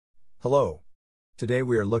Hello. Today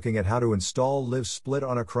we are looking at how to install LiveSplit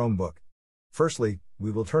on a Chromebook. Firstly, we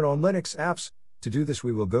will turn on Linux apps. To do this,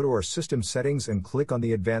 we will go to our system settings and click on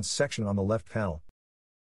the advanced section on the left panel.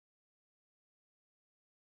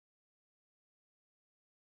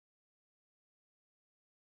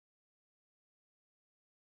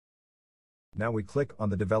 Now we click on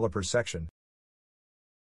the developer section.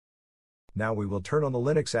 Now we will turn on the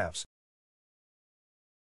Linux apps.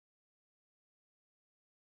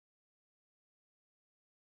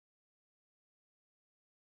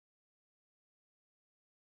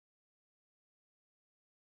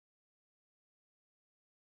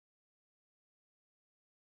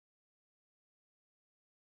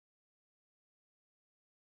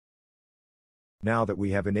 Now that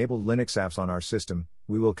we have enabled Linux apps on our system,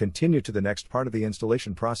 we will continue to the next part of the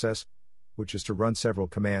installation process, which is to run several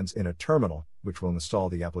commands in a terminal, which will install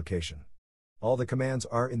the application. All the commands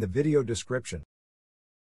are in the video description.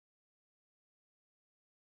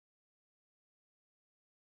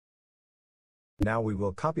 Now we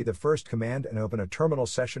will copy the first command and open a terminal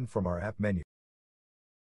session from our app menu.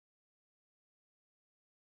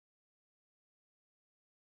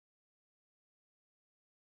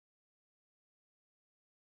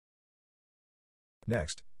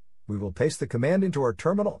 Next, we will paste the command into our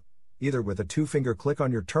terminal, either with a two-finger click on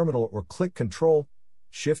your terminal or click Ctrl,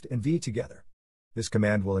 Shift and V together. This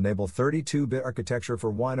command will enable 32-bit architecture for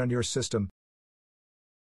Wine on your system.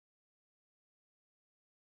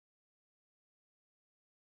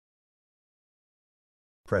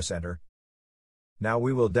 Press Enter. Now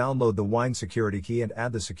we will download the Wine security key and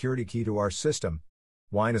add the security key to our system.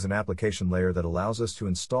 Wine is an application layer that allows us to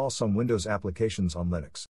install some Windows applications on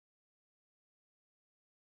Linux.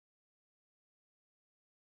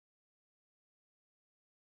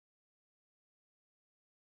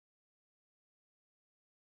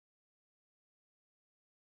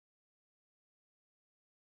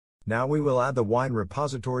 Now we will add the Wine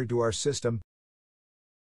repository to our system.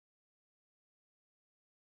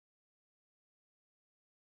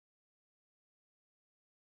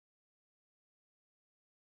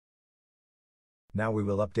 Now we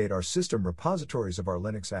will update our system repositories of our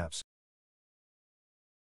Linux apps.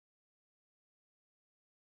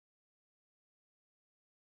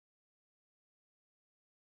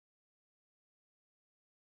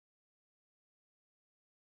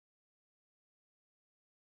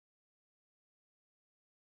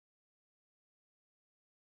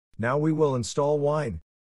 Now we will install Wine.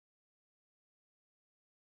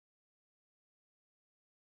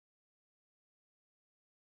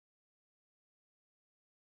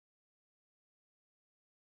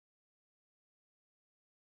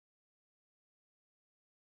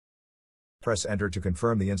 Press Enter to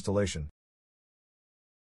confirm the installation.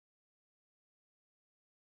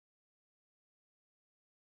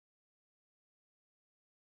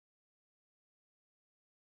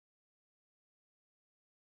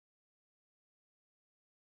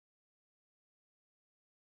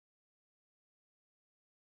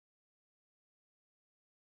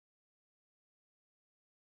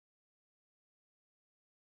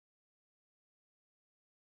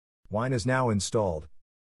 Wine is now installed.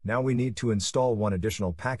 Now we need to install one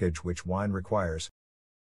additional package which Wine requires.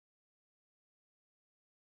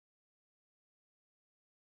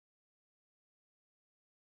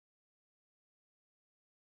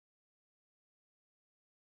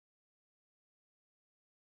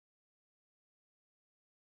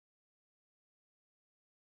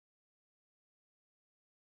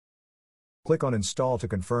 Click on Install to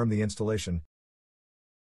confirm the installation.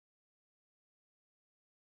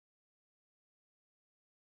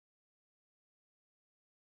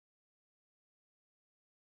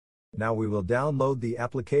 Now we will download the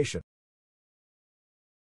application.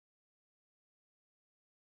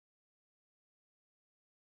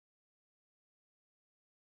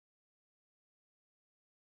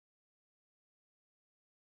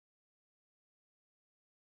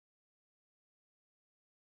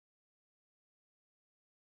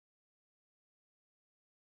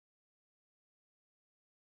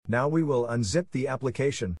 Now we will unzip the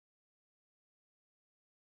application.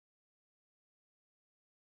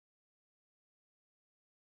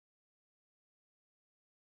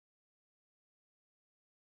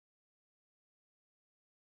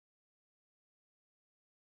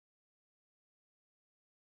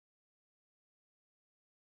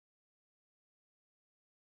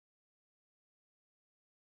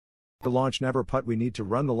 To launch Neverput, we need to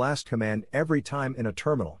run the last command every time in a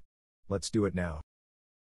terminal. Let's do it now.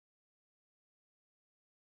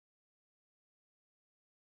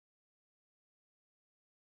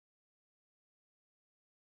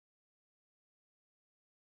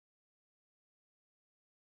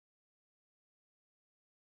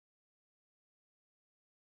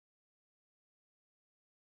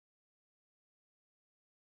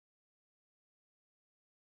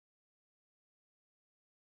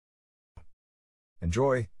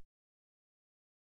 Enjoy!